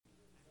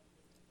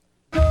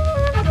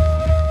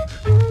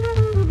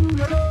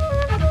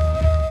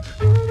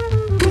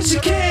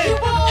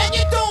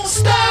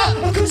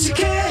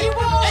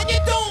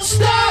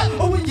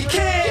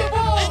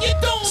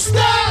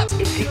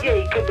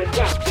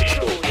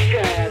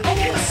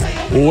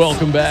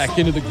Welcome back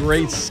into the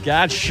Great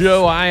Scott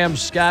Show. I am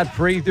Scott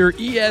Prather,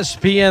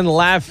 ESPN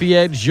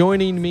Lafayette.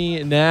 Joining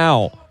me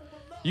now,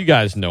 you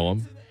guys know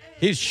him.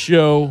 His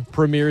show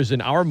premieres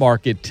in our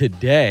market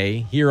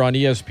today here on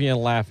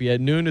ESPN Lafayette,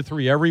 noon to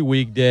 3 every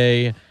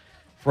weekday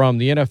from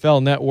the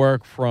NFL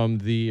Network, from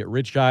the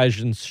Rich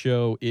Eisen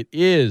show. It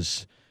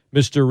is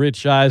Mr.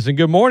 Rich Eisen.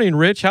 Good morning,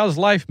 Rich. How's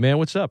life, man?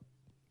 What's up?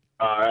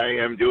 I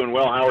am doing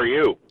well. How are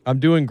you? I'm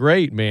doing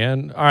great,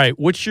 man. All right,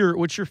 what's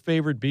your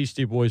favorite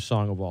Beastie Boys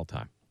song of all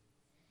time?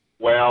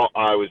 Well,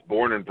 I was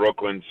born in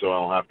Brooklyn, so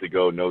I'll have to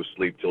go No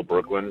Sleep Till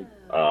Brooklyn.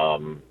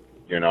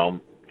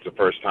 It's the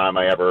first time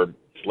I ever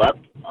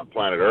slept on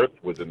planet Earth,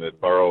 was in the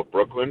borough of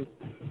Brooklyn.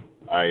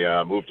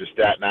 I moved to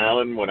Staten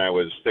Island when I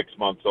was 6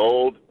 months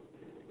old,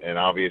 and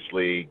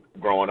obviously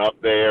growing up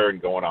there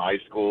and going to high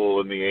school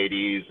in the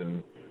 80s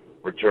and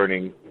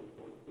returning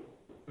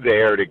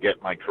there to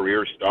get my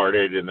career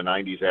started in the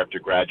 90s after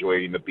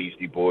graduating, the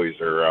Beastie Boys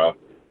are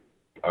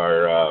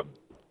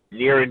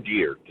near and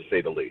dear, to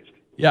say the least.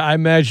 Yeah, I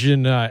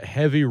imagine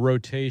heavy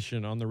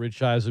rotation on the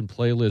Rich Eisen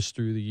playlist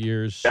through the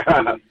years.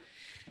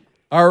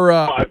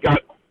 I've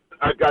got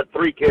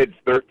three kids,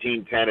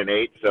 13, 10, and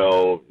 8,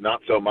 so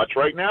not so much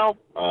right now.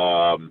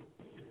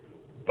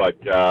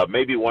 But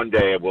maybe one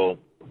day we'll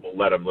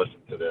let them listen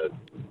to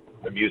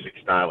the music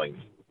stylings.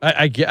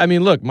 I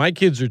mean, look, my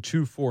kids are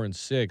 2, 4, and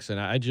 6, and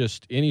I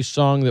just, any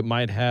song that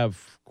might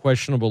have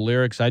questionable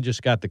lyrics, I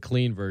just got the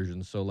clean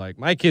version. So, like,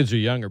 my kids are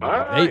younger,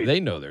 but right. they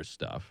know their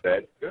stuff.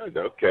 That's good.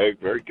 Okay,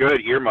 very good.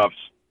 Earmuffs.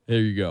 There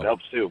you go. That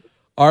helps too.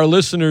 Our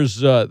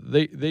listeners,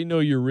 they know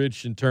you're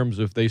Rich in terms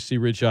of if they see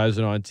Rich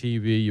Eisen on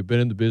TV. You've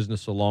been in the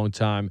business a long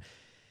time.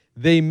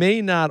 They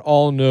may not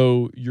all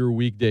know your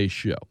weekday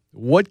show.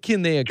 What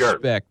can they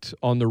expect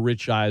on the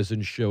Rich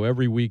Eisen show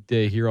every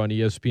weekday here on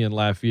ESPN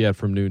Lafayette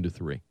from noon to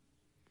 3?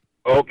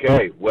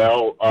 Okay,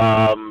 well,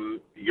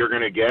 you're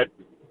going to get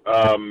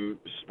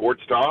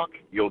sports talk.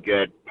 You'll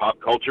get pop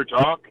culture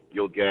talk.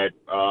 You'll get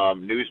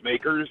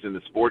newsmakers in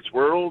the sports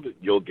world.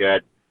 You'll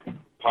get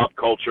pop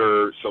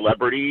culture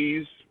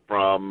celebrities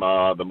from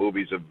the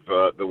movies of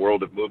the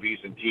world of movies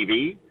and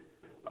TV.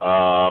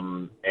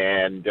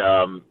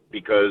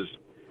 Because,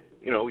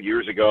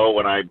 years ago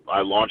when I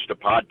launched a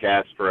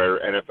podcast for our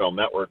NFL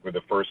Network, we're the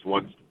first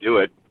ones to do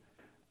it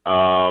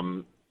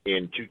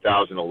in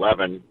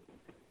 2011.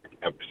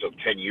 So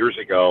 10 years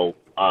ago,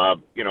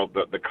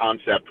 the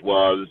concept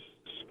was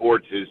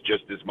sports is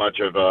just as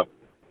much of a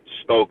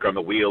spoke on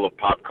the wheel of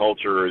pop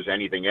culture as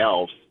anything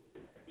else.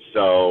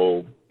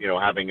 So,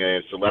 having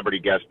a celebrity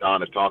guest on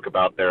to talk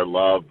about their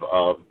love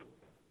of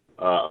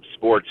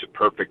sports, a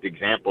perfect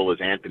example is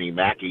Anthony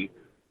Mackie,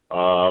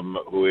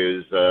 who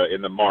is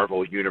in the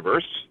Marvel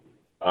universe.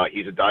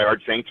 He's a diehard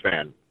Saints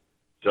fan.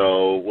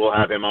 So we'll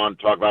have him on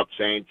to talk about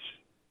Saints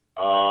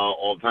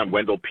all the time.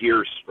 Wendell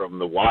Pierce from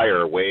The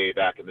Wire way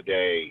back in the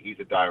day. He's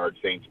a diehard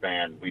Saints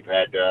fan. We've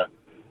had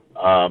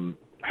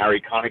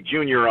Harry Connick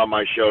Jr. on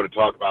my show to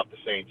talk about the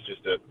Saints,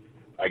 just to,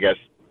 I guess,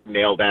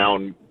 nail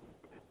down,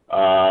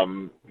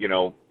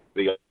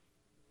 the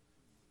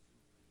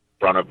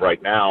front of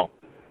right now.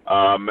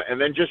 And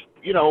then just,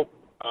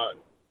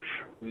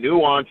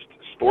 nuanced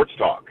sports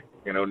talk.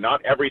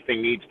 Not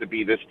everything needs to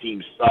be this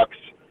team sucks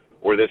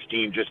or this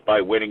team just by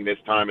winning this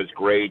time is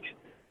great,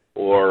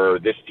 or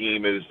this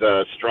team is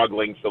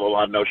struggling, so they'll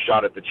have no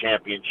shot at the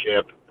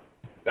championship,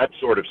 that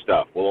sort of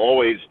stuff. We'll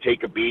always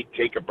take a beat,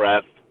 take a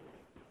breath.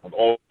 We'll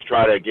always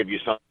try to give you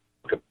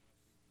something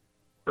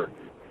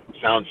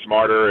sound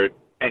smarter at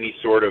any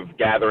sort of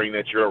gathering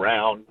that you're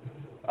around.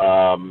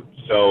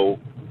 So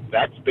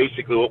that's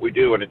basically what we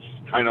do, and it's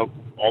kind of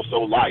also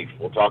life.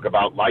 We'll talk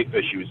about life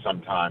issues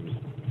sometimes.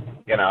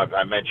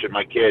 I mentioned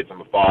my kids.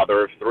 I'm a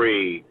father of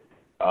 3.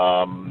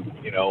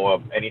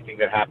 Of anything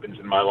that happens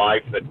in my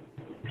life that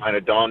kind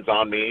of dawns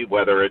on me,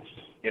 whether it's,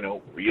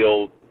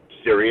 real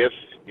serious.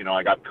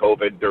 I got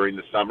COVID during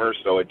the summer,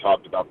 so I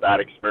talked about that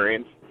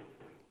experience.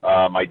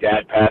 My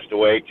dad passed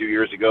away 2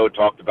 years ago,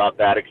 talked about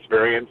that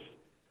experience.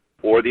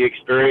 Or the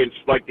experience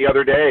like the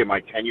other day,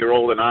 my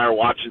 10-year-old and I are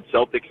watching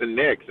Celtics and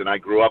Knicks, and I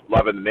grew up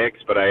loving the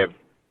Knicks, but I have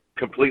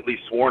completely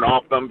sworn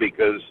off them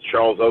because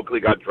Charles Oakley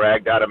got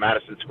dragged out of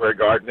Madison Square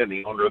Garden, and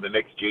the owner of the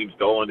Knicks, James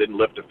Dolan, didn't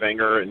lift a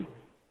finger, and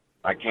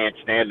I can't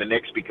stand the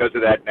Knicks because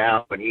of that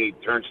now. And he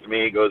turns to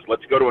me and goes,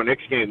 "Let's go to a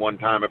Knicks game one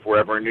time if we're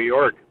ever in New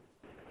York."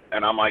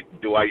 And I'm like,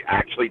 do I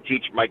actually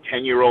teach my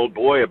 10-year-old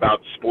boy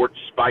about sports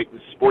spite and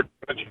sports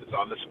punches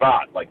on the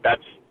spot? Like,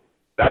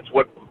 that's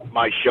what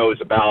my show is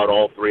about,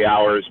 all 3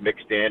 hours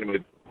mixed in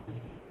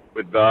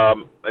with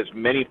as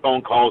many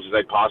phone calls as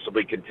I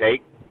possibly can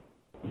take.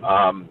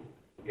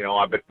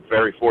 I've been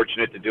very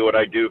fortunate to do what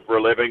I do for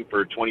a living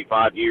for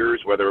 25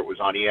 years, whether it was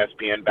on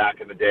ESPN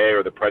back in the day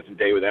or the present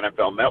day with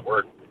NFL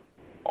Network.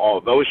 All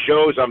of those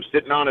shows, I'm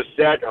sitting on a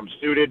set, I'm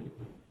suited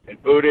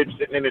and booted,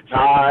 sitting in a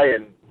tie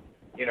and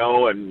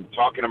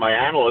talking to my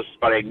analysts,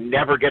 but I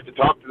never get to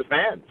talk to the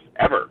fans,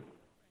 ever.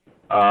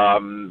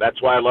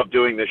 That's why I love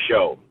doing this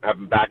show,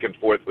 having back and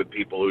forth with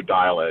people who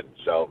dial in.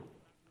 So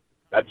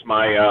that's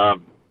my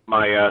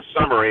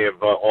summary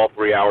of all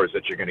 3 hours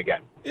that you're going to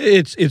get.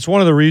 It's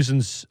one of the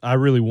reasons I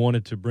really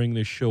wanted to bring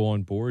this show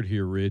on board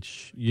here,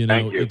 Rich.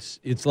 Thank you.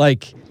 It's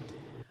like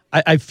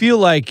I feel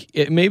like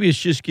maybe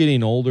it's just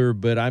getting older,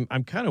 but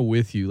I'm kind of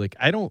with you. Like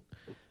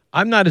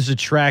I'm not as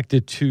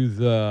attracted to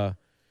the,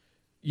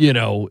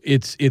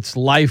 it's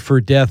life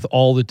or death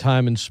all the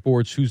time in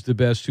sports. Who's the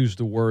best? Who's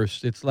the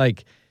worst? It's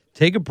like,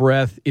 take a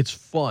breath. It's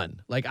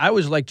fun. Like I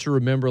always like to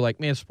remember, like,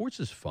 man, sports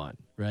is fun,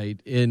 right?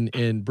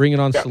 And bringing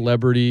on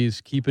celebrities,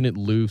 keeping it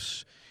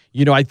loose.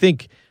 I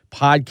think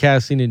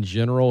podcasting in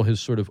general has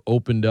sort of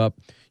opened up.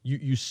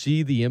 You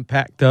see the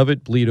impact of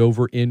it bleed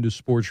over into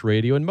sports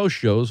radio, and most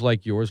shows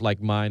like yours,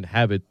 like mine,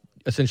 have it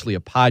essentially a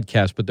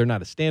podcast, but they're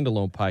not a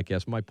standalone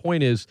podcast. My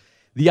point is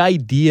the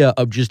idea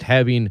of just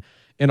having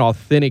an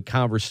authentic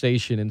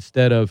conversation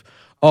instead of,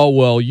 oh,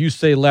 well, you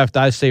say left,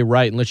 I say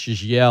right, and let's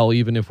just yell,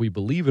 even if we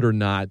believe it or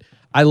not.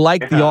 I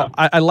like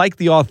I like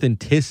the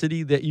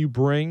authenticity that you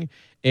bring,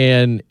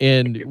 and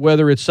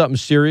whether it's something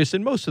serious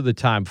and most of the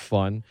time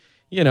fun,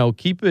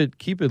 keep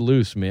it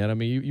loose, man. I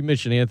mean, you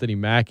mentioned Anthony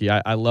Mackie.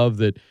 I love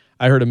that.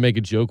 I heard him make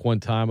a joke one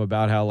time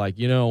about how, like,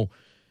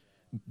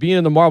 being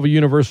in the Marvel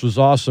Universe was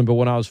awesome, but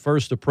when I was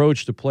first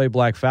approached to play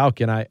Black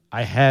Falcon, I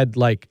had,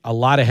 like, a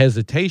lot of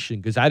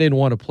hesitation because I didn't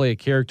want to play a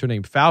character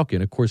named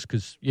Falcon, of course,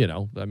 because,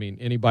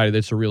 anybody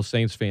that's a real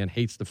Saints fan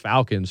hates the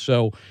Falcons.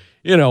 So,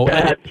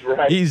 That's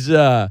right.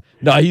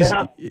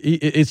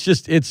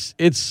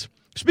 It's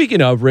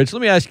speaking of, Rich,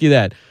 let me ask you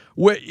that.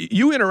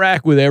 You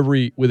interact with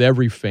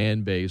every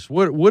fan base.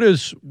 What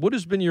has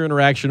been your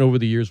interaction over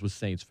the years with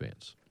Saints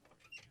fans?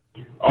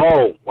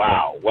 Oh,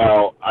 wow.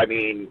 Well, I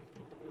mean,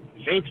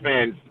 Saints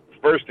fans,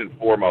 first and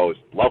foremost,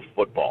 love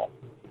football.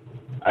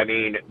 I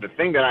mean, the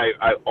thing that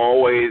I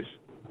always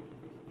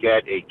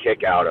get a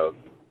kick out of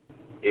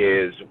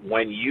is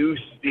when you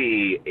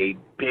see a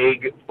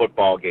big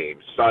football game,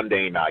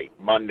 Sunday night,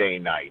 Monday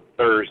night,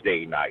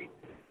 Thursday night,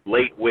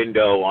 late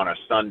window on a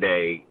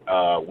Sunday,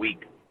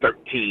 week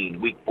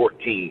 13, week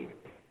 14,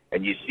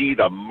 and you see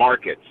the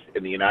markets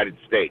in the United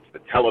States, the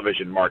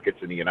television markets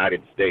in the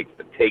United States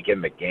that take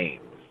in the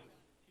games.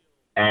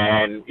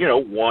 And,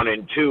 1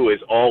 and 2 is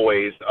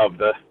always of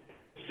the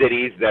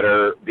cities that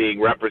are being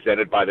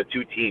represented by the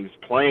two teams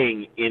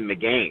playing in the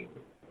game.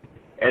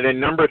 And then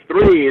number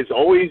 3 is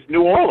always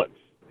New Orleans,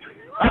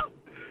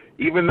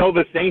 even though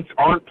the Saints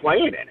aren't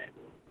playing in it,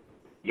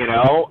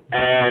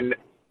 and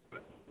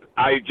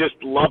I just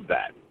love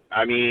that.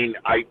 I mean,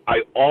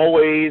 I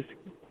always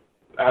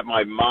have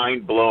my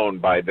mind blown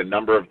by the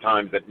number of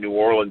times that New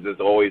Orleans is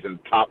always in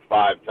top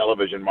 5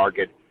 television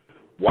market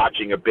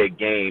watching a big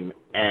game,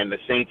 and the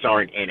Saints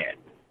aren't in it.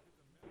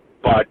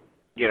 But,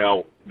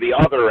 the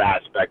other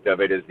aspect of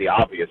it is the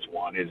obvious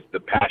one, is the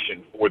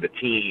passion for the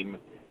team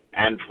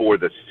and for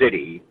the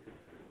city.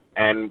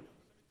 And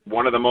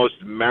one of the most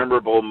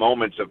memorable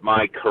moments of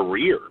my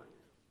career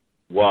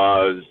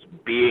was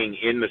being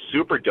in the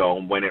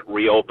Superdome when it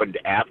reopened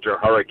after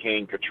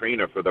Hurricane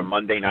Katrina for the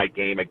Monday night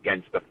game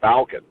against the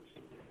Falcons.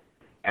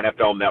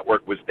 NFL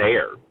Network was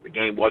there. The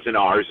game wasn't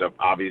ours,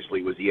 obviously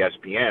it was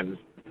ESPN's,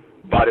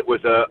 but it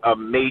was a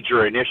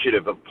major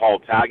initiative of Paul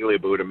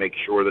Tagliabue to make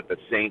sure that the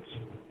Saints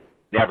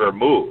never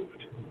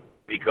moved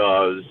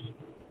because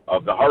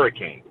of the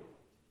hurricane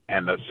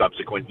and the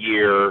subsequent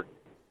year,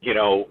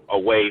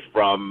 away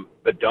from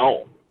the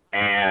dome.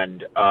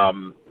 And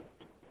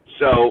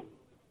so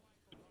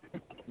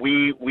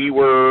we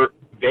were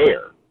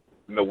there,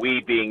 and the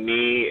we being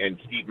me and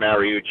Steve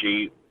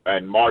Mariucci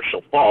and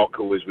Marshall Falk,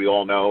 who, as we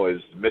all know,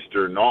 is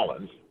Mr.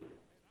 Nolans.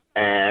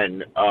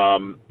 And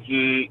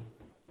he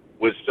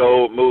was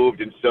so moved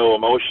and so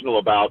emotional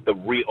about the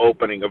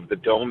reopening of the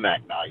dome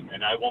that night.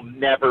 And I will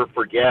never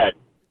forget,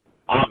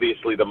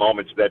 obviously, the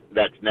moments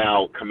that's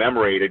now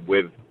commemorated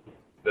with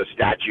the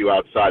statue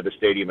outside the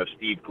stadium of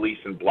Steve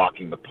Gleason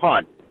blocking the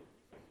punt.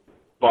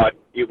 But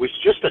it was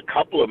just a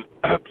couple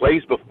of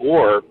plays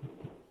before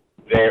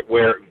that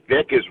where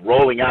Vic is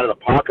rolling out of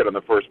the pocket on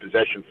the first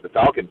possession for the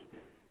Falcons,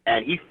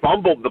 and he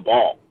fumbled the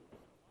ball,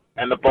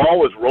 and the ball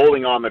was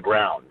rolling on the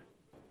ground.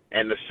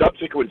 And the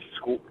subsequent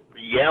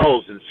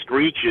yells and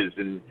screeches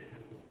and,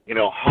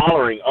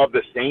 hollering of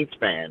the Saints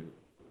fan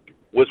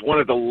was one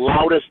of the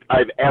loudest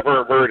I've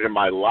ever heard in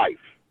my life,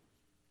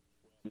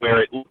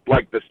 where it looked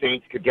like the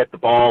Saints could get the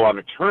ball on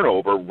a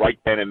turnover right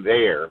then and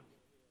there,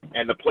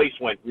 and the place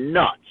went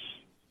nuts.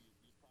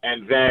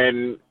 And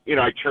then,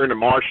 I turned to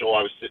Marshall.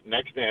 I was sitting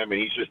next to him,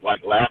 and he's just, like,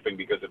 laughing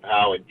because of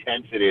how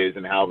intense it is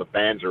and how the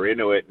fans are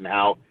into it and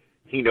how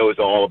he knows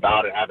all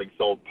about it, having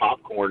sold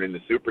popcorn in the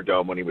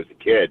Superdome when he was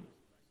a kid.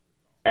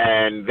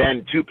 And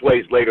then 2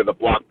 plays later, the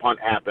block punt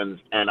happens,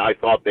 and I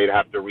thought they'd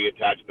have to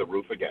reattach the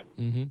roof again.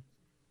 Mm-hmm.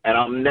 And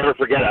I'll never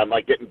forget it. I'm,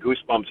 like, getting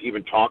goosebumps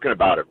even talking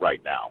about it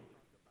right now.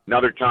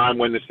 Another time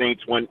when the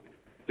Saints went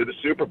to the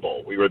Super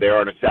Bowl. We were there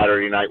on a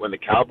Saturday night when the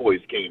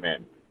Cowboys came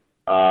in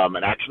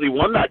and actually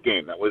won that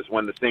game. That was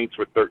when the Saints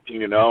were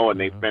 13-0, and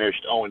they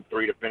finished 0-3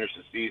 to finish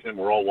the season.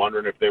 We're all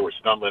wondering if they were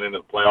stumbling into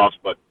the playoffs,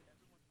 but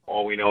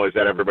all we know is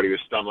that everybody was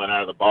stumbling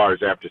out of the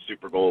bars after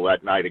Super Bowl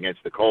that night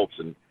against the Colts.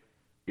 And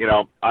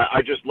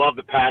I just love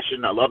the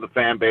passion. I love the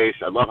fan base.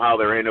 I love how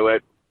they're into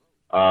it.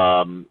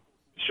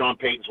 Sean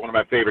Payton's one of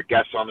my favorite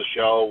guests on the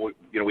show.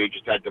 We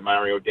just had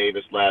Demario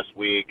Davis last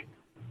week.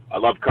 I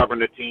love covering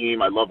the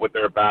team. I love what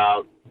they're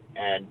about,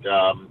 and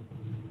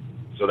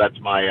so that's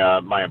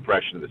my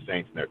impression of the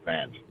Saints and their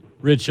fans.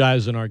 Rich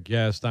Eisen, our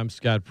guest. I'm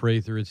Scott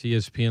Prather. It's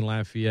ESPN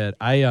Lafayette.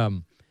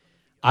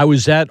 I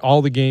was at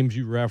all the games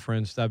you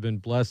referenced. I've been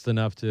blessed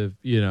enough to,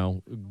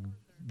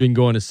 been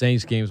going to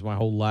Saints games my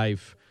whole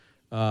life.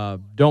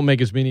 Don't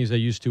make as many as I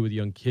used to with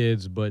young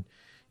kids, but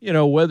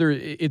whether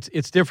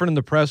it's different in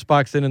the press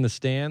box than in the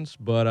stands.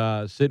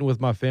 But sitting with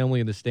my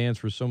family in the stands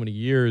for so many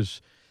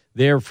years,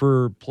 there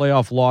for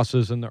playoff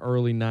losses in the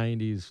early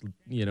 '90s.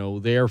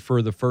 There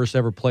for the first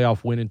ever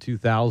playoff win in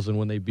 2000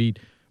 when they beat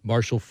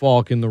Marshall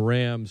Faulk and the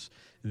Rams.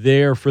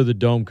 There for the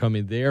dome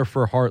coming. There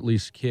for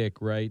Hartley's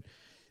kick. Right,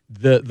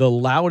 the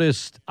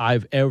loudest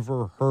I've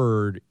ever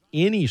heard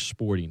any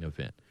sporting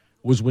event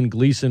was when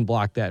Gleason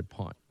blocked that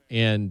punt.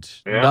 And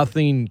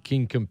nothing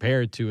can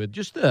compare to it.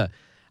 Just the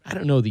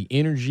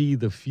energy,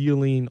 the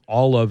feeling,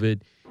 all of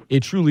it.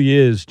 It truly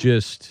is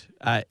just,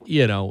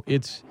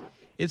 it's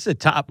a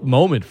top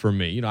moment for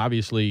me.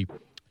 Obviously,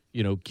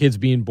 kids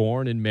being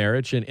born and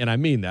marriage, and I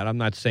mean that. I'm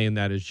not saying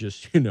that as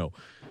just, I mean,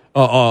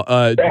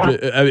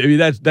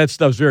 that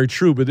stuff's very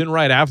true. But then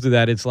right after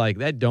that, it's like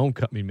that dome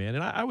cut me, man.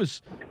 And I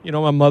was,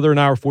 my mother and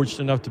I were fortunate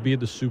enough to be at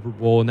the Super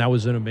Bowl, and that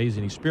was an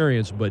amazing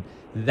experience. But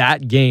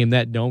that game,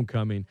 that dome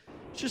coming,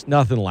 it's just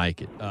nothing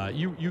like it.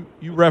 You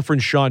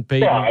referenced Sean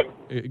Payton. Yeah,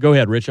 Go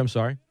ahead, Rich. I'm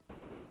sorry.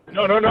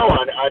 No. And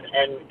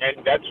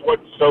that's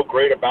what's so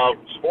great about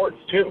sports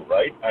too,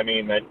 right? I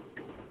mean, that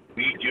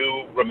we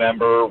do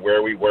remember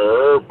where we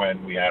were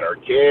when we had our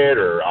kid,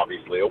 or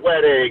obviously a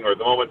wedding, or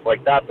the moments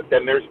like that. But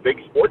then there's big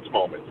sports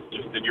moments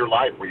just in your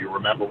life where you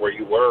remember where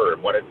you were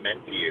and what it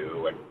meant to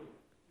you. And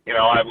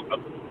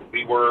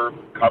we were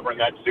covering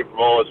that Super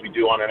Bowl as we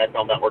do on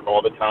NFL Network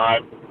all the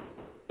time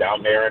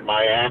down there in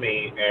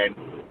Miami, and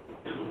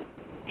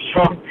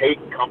Sean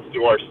Payton comes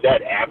to our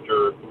set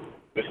after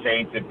the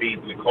Saints had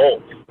beaten the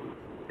Colts.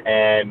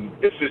 And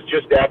this is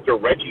just after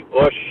Reggie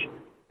Bush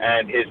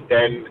and his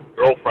then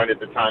girlfriend at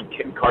the time,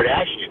 Kim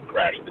Kardashian,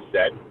 crashed the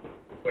set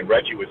when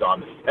Reggie was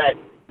on the set.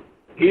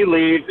 He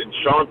leaves and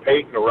Sean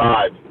Payton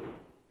arrives.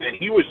 And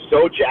he was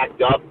so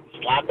jacked up,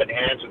 slapping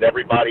hands with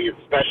everybody,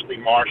 especially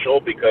Marshall,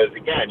 because,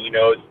 again, he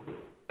knows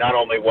not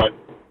only what,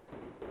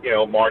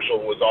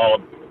 Marshall was all,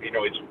 he's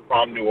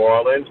from New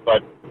Orleans,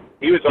 but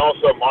he was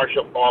also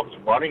Marshall Faulk's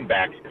running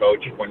backs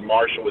coach when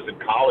Marshall was in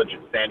college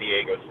at San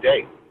Diego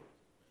State.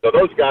 So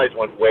those guys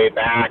went way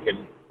back,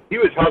 and he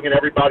was hugging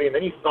everybody, and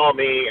then he saw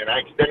me, and I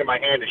extended my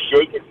hand to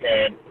shake his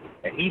hand,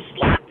 and he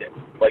slapped it,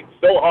 like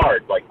so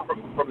hard, like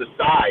from the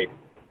side.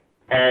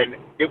 And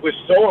it was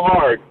so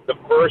hard, the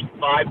first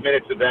 5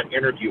 minutes of that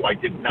interview, I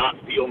did not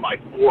feel my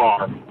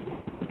forearm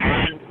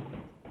and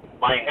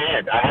my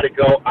hand. I had to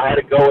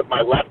go with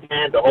my left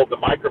hand to hold the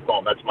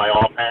microphone. That's my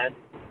off hand.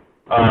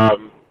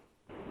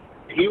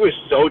 He was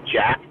so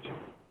jacked,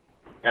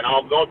 and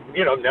I'll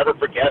never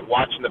forget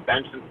watching the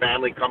Benson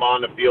family come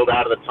on the field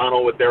out of the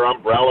tunnel with their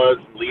umbrellas,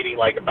 leading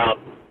like about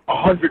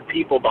 100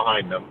 people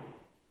behind them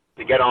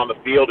to get on the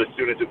field as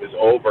soon as it was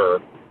over.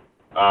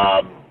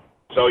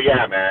 So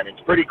yeah, man, it's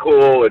pretty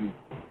cool, and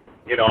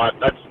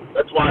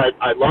that's why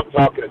I love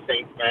talking to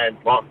Saints fans,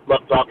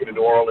 love talking to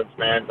New Orleans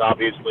fans.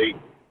 Obviously,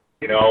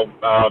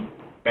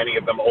 many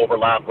of them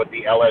overlap with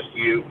the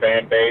LSU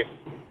fan base,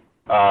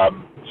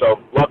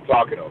 so love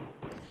talking to them.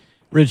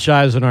 Rich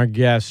Eisen, our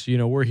guest.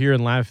 We're here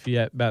in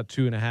Lafayette, about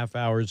 2.5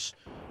 hours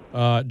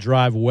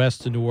drive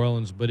west to New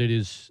Orleans, but it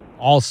is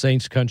all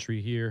Saints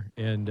country here,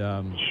 and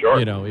sure.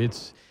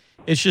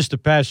 It's just a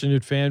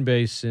passionate fan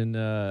base, and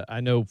I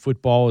know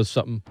football is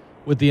something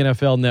with the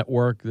NFL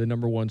Network, the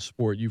number one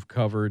sport you've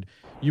covered.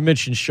 You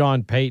mentioned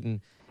Sean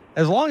Payton.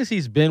 As long as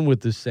he's been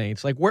with the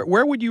Saints, like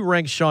where would you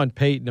rank Sean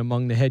Payton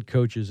among the head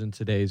coaches in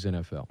today's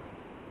NFL?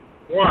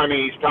 Well, I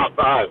mean, he's top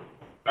 5.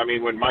 I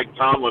mean, when Mike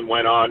Tomlin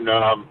went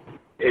on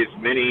his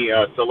mini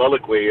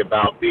soliloquy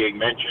about being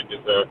mentioned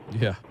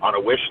as on a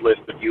wish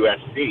list of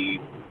USC,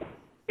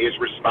 his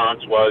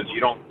response was, you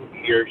don't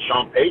hear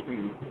Sean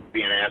Payton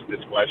being asked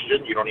this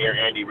question. You don't hear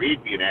Andy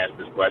Reid being asked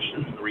this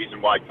question. And the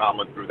reason why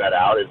Tomlin threw that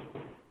out is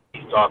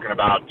he's talking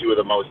about 2 of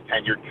the most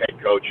tenured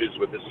head coaches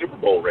with the Super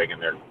Bowl ring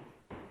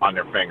on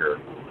their finger,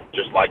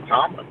 just like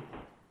Tomlin.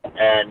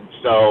 And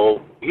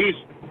so he's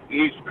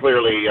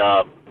clearly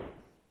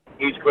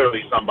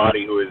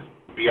somebody who is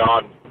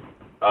beyond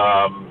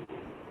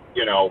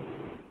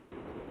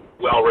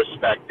well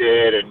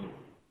respected, and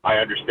I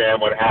understand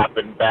what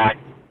happened back,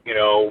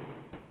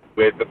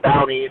 with the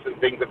bounties and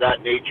things of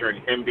that nature, and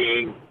him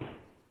being,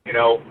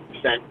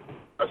 sent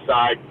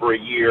aside for a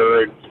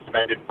year and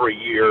suspended for a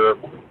year.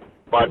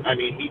 But I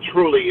mean, he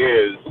truly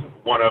is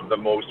one of the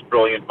most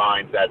brilliant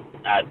minds at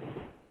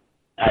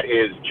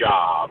his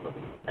job,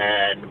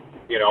 and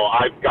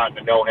I've gotten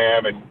to know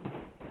him and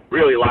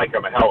really like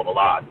him a hell of a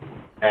lot,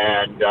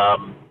 and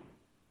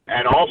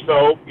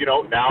also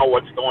now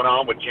what's going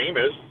on with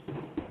Jameis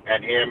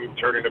and him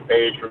turning a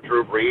page from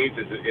Drew Brees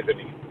is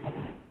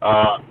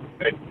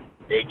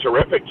a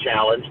terrific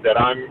challenge that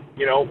I'm,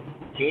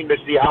 keen to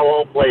see how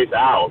all plays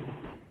out.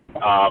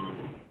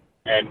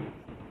 And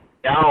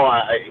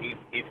now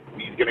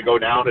he's going to go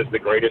down as the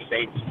greatest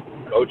Saints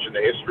coach in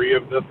the history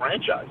of the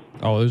franchise.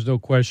 Oh, there's no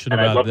question and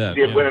about that. I'd love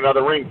to see him win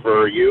another ring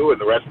for you and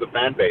the rest of the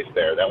fan base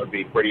there. That would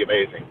be pretty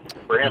amazing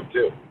for him,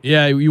 too.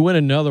 Yeah, you win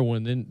another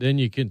one, then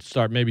you can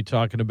start maybe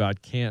talking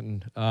about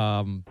Canton.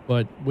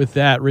 But with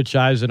that, Rich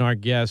Eisen, our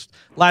guest.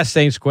 Last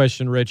Saints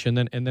question, Rich, and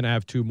then I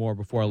have two more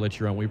before I let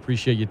you run. We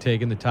appreciate you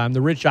taking the time.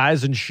 The Rich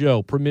Eisen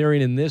Show, premiering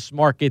in this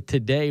market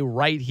today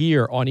right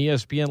here on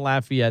ESPN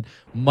Lafayette,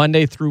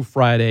 Monday through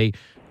Friday,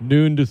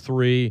 noon to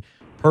 3.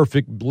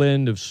 Perfect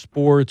blend of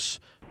sports,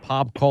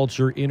 pop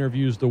culture,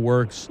 interviews, the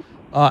works.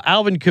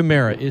 Alvin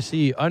Kamara, is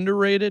he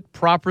underrated,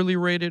 properly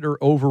rated, or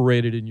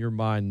overrated in your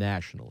mind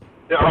nationally?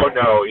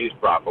 No, he's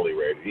properly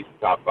rated. He's the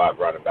top 5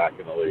 running back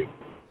in the league.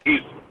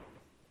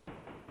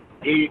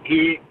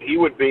 He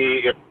would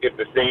be, if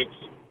the Saints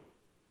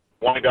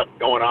wind up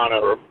going on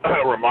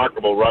a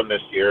remarkable run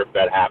this year, if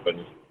that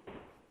happens,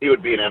 he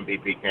would be an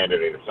MVP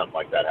candidate if something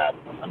like that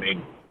happens. I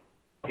mean,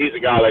 he's a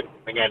guy that,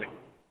 again,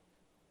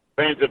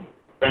 fans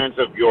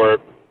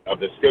of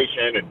the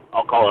station, and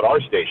I'll call it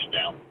our station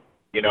now,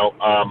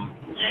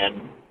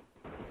 and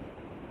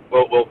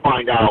we'll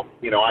find out.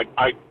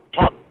 I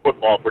talk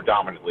football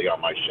predominantly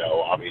on my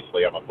show.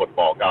 Obviously, I'm a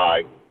football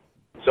guy,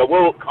 so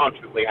we'll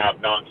constantly have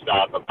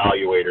nonstop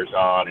evaluators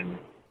on, and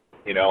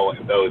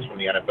those from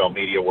the NFL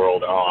media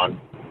world on.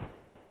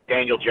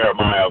 Daniel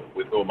Jeremiah,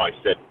 with whom I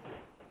sit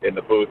in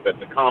the booth at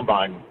the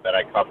Combine that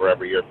I cover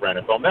every year for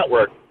NFL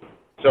Network.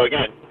 So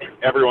again,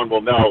 everyone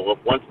will know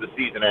once the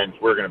season ends,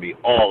 we're going to be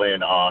all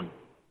in on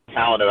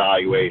talent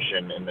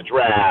evaluation and the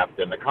draft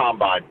and the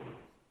Combine.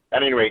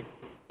 At any rate,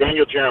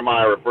 Daniel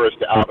Jeremiah refers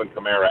to Alvin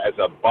Kamara as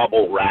a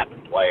bubble wrap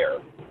player.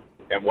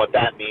 And what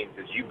that means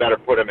is you better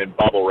put him in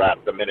bubble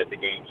wrap the minute the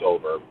game's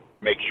over.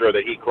 Make sure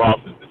that he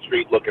crosses the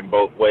street looking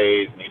both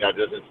ways and he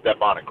doesn't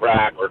step on a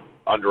crack or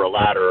under a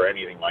ladder or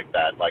anything like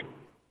that. Like,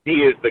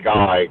 he is the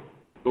guy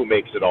who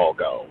makes it all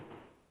go.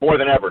 More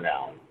than ever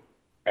now.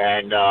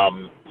 And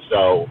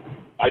so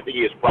I think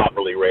he is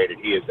properly rated.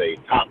 He is a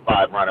top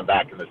 5 running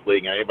back in this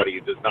league. And anybody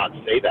who does not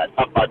say that,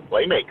 top 5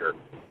 playmaker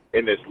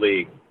in this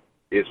league,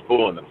 is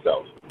fooling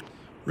themselves.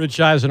 Rich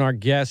Eisen, our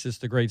guest. It's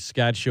the Great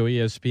Scott Show,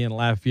 ESPN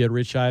Lafayette.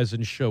 Rich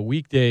Eisen Show,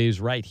 weekdays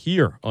right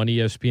here on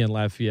ESPN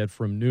Lafayette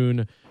from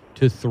noon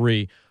to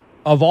 3.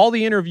 Of all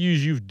the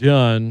interviews you've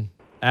done,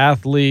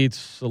 athletes,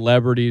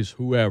 celebrities,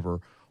 whoever,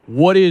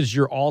 what is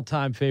your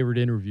all-time favorite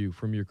interview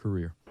from your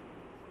career?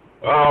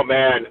 Oh,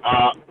 man.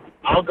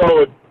 I'll go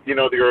with,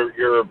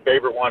 your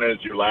favorite one is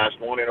your last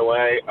one in a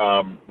way.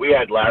 We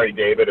had Larry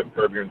David of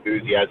Curb Your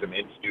Enthusiasm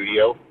in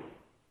studio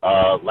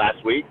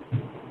last week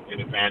in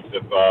advance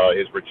of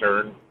his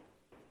return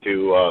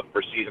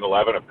for season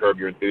 11 of Curb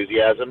Your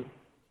Enthusiasm.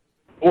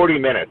 40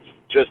 minutes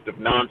just of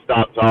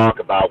nonstop talk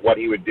about what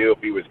he would do if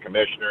he was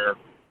commissioner.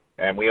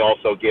 And we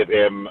also give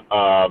him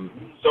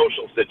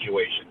social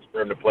situations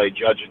for him to play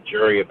judge and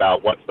jury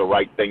about what's the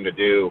right thing to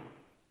do.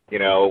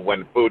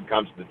 When food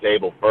comes to the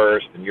table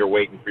first and you're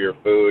waiting for your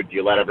food, do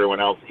you let everyone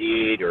else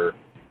eat? Or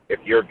if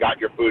you've got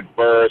your food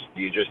first,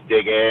 do you just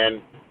dig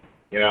in?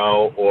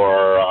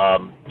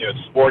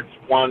 Sports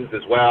ones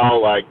as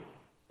well. Like,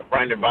 a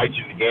friend invites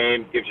you to the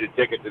game, gives you a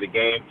ticket to the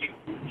game.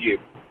 Do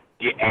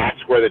you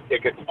ask where the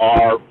tickets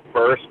are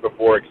first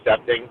before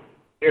accepting?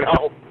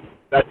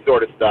 That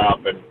sort of stuff.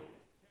 And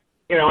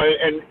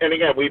and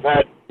again, we've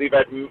had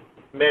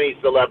many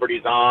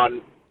celebrities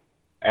on.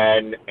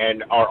 And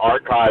our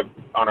archive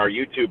on our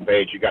YouTube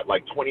page, you got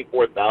like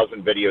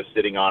 24,000 videos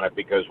sitting on it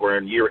because we're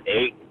in year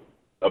 8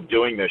 of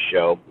doing this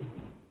show.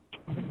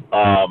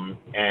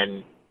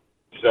 And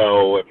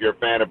so if you're a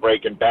fan of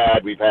Breaking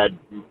Bad, we've had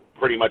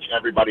pretty much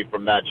everybody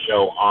from that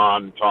show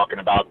on talking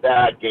about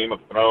that. Game of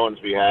Thrones,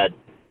 we had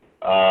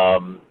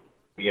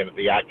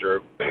the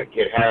actor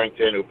Kit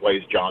Harington who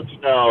plays Jon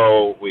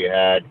Snow. We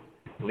had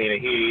Lena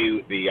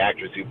Headey, the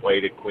actress who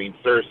played it, Queen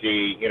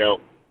Cersei.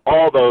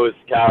 All those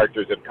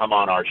characters have come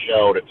on our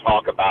show to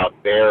talk about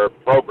their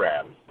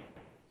programs.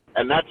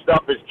 And that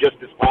stuff is just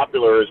as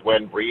popular as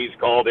when Breeze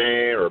called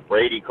in or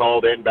Brady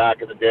called in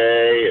back in the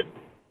day and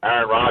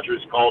Aaron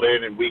Rodgers called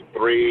in week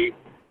 3.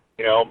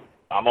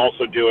 I'm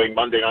also doing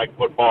Monday Night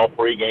Football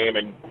pregame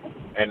and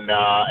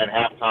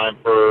halftime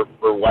for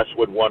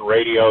Westwood One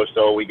Radio,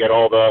 so we get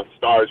all the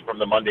stars from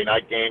the Monday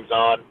night games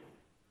on.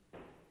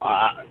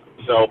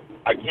 So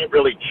I can't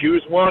really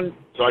choose one,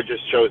 so I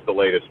just chose the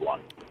latest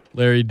one.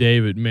 Larry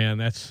David, man,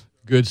 that's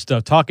good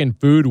stuff. Talking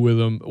food with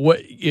him.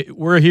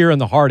 We're here in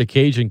the heart of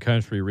Cajun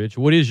country, Rich.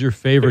 What is your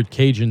favorite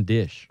Cajun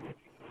dish?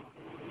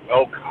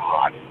 Oh,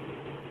 God.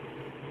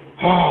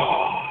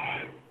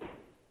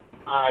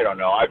 I don't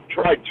know. I've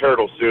tried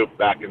turtle soup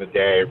back in the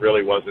day. It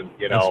really wasn't,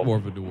 That's more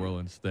of a New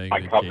Orleans thing. My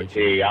cup of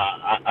tea.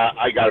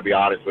 I got to be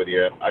honest with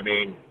you. I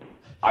mean,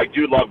 I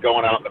do love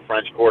going out in the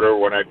French Quarter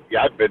when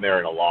I've been there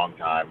in a long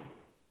time.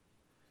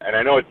 And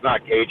I know it's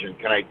not Cajun.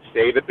 Can I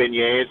say the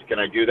beignets? Can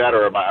I do that,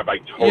 or am I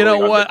totally? You know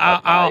what?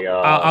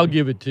 I'll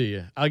give it to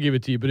you. I'll give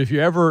it to you. But if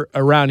you're ever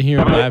around here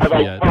in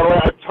Lafayette,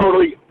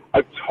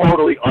 I've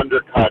totally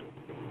undercut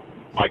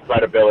my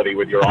credibility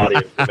with your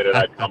audience the minute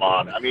I come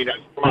on. I mean,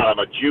 come on, I'm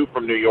a Jew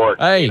from New York.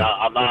 Hey.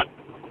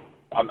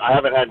 I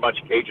haven't had much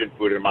Cajun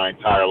food in my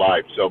entire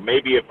life, so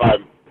maybe if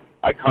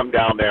I come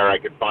down there, I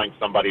could find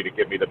somebody to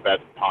give me the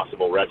best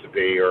possible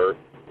recipe or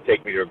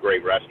take me to a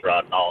great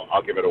restaurant, and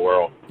I'll give it a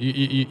whirl.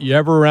 You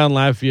ever around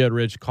Lafayette,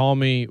 Rich, call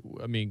me.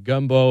 I mean,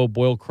 gumbo,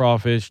 boiled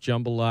crawfish,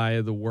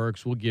 jambalaya, the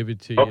works. We'll give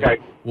it to you. Okay.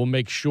 We'll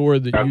make sure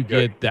that Sounds you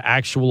good. get the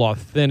actual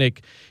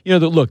authentic.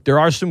 Look, there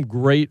are some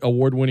great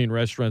award-winning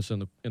restaurants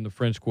in the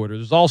French Quarter.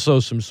 There's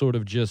also some sort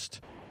of just,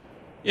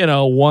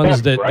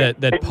 ones Right.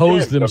 that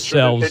pose Hidden gems.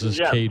 themselves Hidden as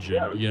gems.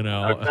 Cajun,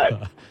 Yeah.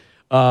 Okay.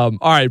 All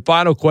right,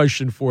 final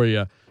question for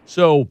you.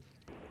 So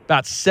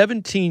about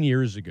 17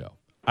 years ago,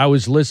 I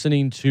was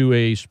listening to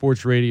a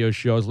sports radio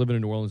show. I was living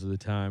in New Orleans at the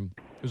time.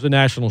 It was a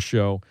national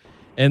show,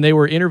 and they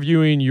were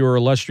interviewing your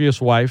illustrious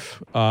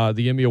wife,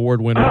 the Emmy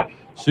Award winner,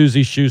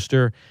 Susie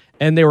Schuster,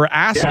 and they were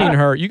asking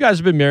her, you guys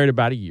have been married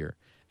about a year,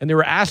 and they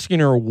were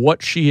asking her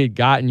what she had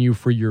gotten you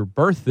for your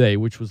birthday,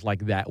 which was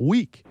like that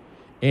week.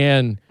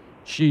 And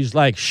she's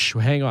like, shh,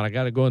 hang on, I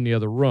got to go in the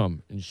other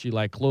room. And she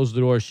closed the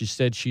door. She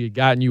said she had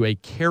gotten you a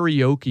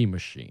karaoke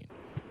machine.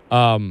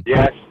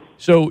 Yes.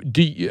 So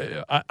do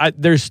you,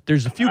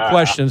 there's a few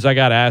questions I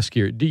got to ask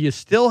here. Do you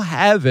still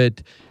have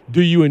it?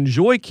 Do you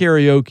enjoy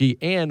karaoke?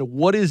 And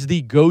what is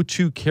the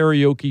go-to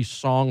karaoke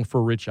song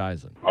for Rich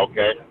Eisen?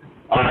 Okay.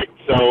 All right.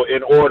 So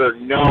in order,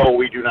 no,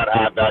 we do not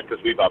have that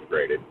because we've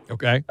upgraded.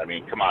 Okay. I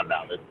mean, come on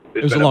now. There's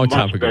It was been a long much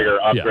time ago. bigger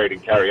Yeah. upgrade in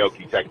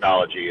karaoke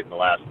technology in the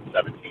last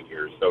 17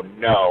 years. So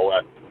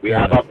no, we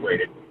have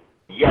upgraded.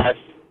 Yes,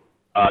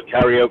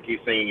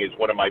 karaoke singing is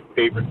one of my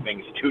favorite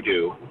things to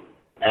do.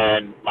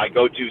 And my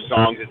go-to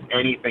songs is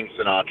anything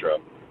Sinatra.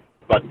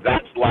 But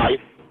That's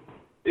Life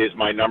is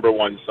my number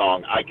one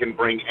song. I can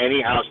bring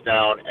any house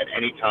down at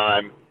any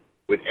time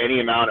with any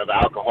amount of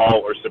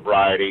alcohol or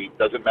sobriety.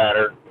 Doesn't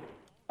matter.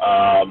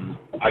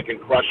 I can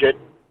crush it.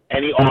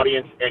 Any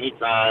audience,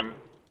 anytime.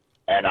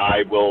 And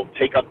I will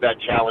take up that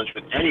challenge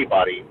with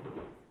anybody,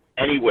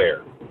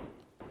 anywhere.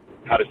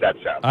 How does that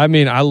sound? I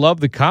mean, I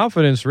love the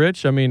confidence,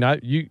 Rich. I mean,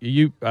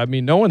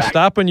 no one's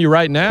stopping you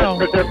right now.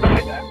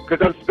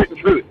 Because I'm spitting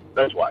truth.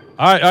 That's why.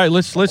 All right.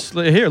 Let's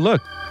here.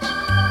 Look.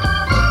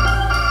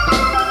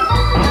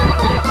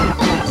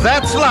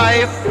 That's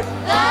life.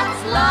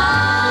 That's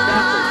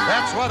life.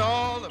 That's what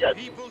all the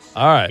people say.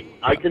 All right.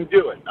 I can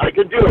do it,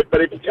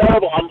 but it's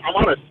terrible. I'm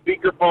on a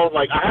speakerphone.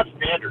 I have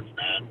standards,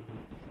 man.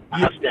 I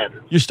have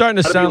standards. You're starting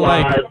to Gotta sound be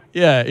like, live.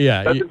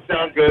 yeah. Doesn't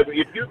sound good.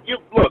 If you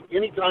look,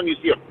 anytime you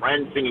see a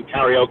friend singing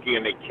karaoke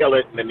and they kill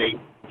it and then they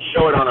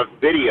show it on a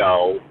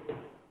video,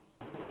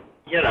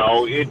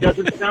 it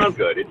doesn't sound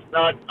good. It's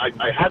not.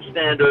 I have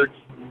standards.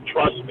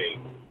 Trust me.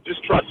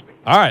 Just trust me.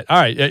 All right.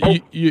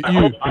 I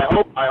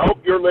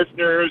hope your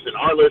listeners and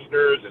our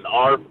listeners and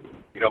our,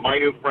 my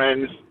new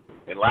friends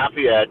in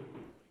Lafayette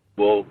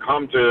will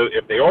come to,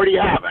 if they already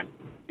haven't,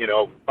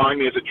 find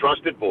me as a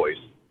trusted voice.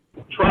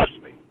 Trust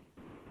me.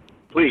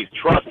 Please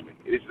trust me.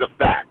 This is a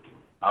fact.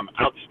 I'm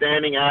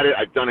outstanding at it.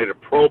 I've done it at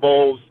Pro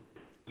Bowls.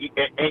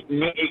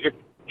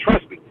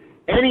 Trust me.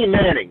 Any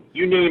Manning,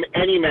 you name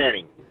any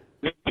Manning,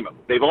 name them.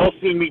 They've all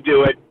seen me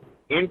do it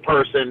in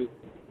person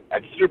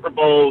at Super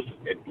Bowls,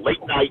 at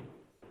late night,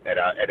 at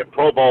a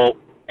Pro Bowl.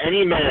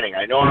 Any Manning.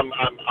 I know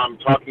I'm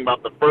talking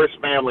about the first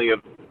family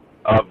of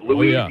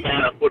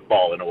Louisiana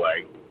football in a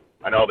way.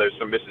 I know there's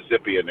some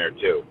Mississippi in there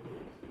too,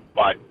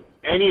 but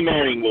any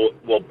Manning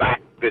will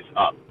back this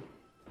up.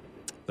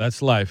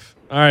 That's life.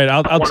 All right,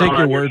 I'll take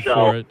your word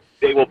for it.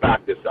 They will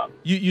back this up.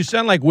 You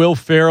sound like Will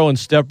Ferrell in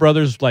Step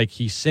Brothers. Like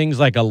he sings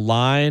like a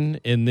line,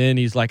 and then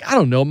he's like, I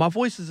don't know, my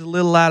voice is a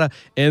little out of.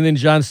 And then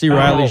John C.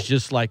 Reilly's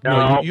just like,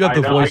 no, you have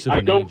the voice of an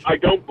angel. I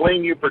don't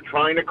blame you for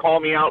trying to call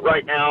me out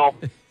right now,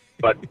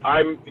 but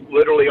I'm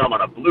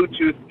on a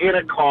Bluetooth in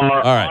a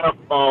car, on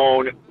a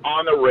phone,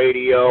 on the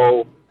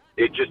radio.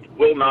 It just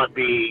will not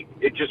be.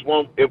 It just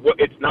won't.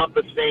 It's not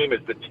the same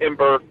as the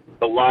timbre,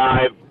 the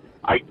live.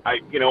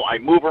 I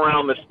move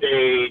around the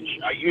stage.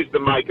 I use the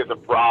mic as a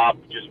prop.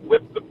 Just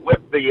whip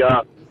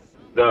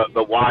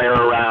the wire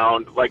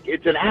around. Like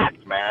it's an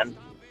act, man.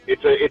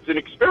 It's an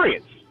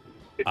experience.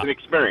 It's an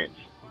experience.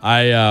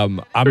 I'm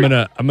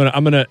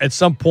gonna at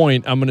some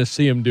point I'm gonna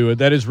see him do it.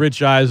 That is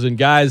Rich Eisen.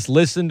 Guys,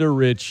 listen to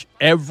Rich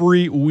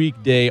every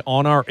weekday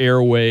on our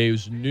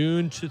airwaves,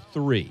 noon to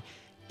 3.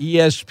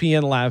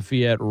 ESPN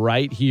Lafayette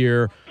right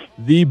here.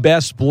 The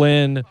best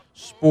blend,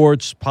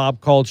 sports,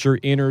 pop culture,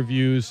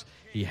 interviews.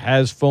 He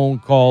has phone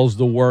calls,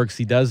 the works.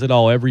 He does it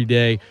all every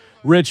day.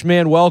 Rich,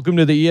 man, welcome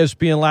to the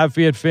ESPN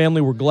Lafayette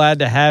family. We're glad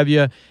to have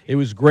you. It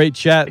was great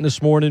chatting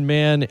this morning,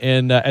 man.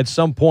 And at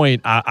some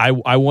point, I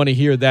want to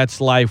hear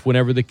That's Life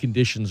whenever the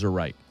conditions are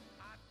right.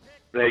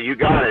 Yeah, you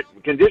got it.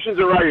 Conditions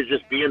are right.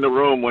 Just be in the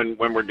room when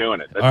we're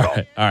doing it. That's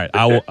all right.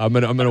 I'm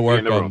gonna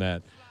work on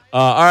that.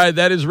 All right,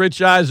 that is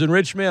Rich Eisen.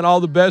 Rich, man, all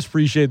the best.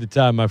 Appreciate the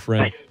time, my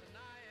friend. Thanks.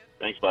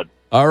 Thanks, bud.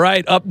 All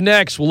right, up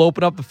next, we'll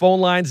open up the phone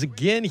lines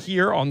again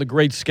here on the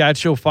Great Scott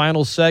Show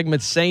final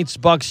segment.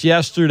 Saints-Bucks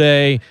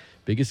yesterday.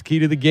 Biggest key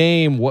to the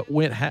game. What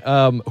went?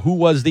 Who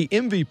was the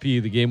MVP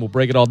of the game? We'll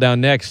break it all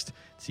down next.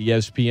 It's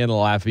ESPN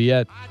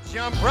Lafayette. I'd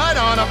jump right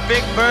on a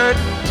big bird,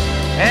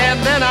 and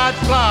then I'd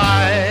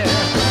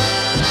fly.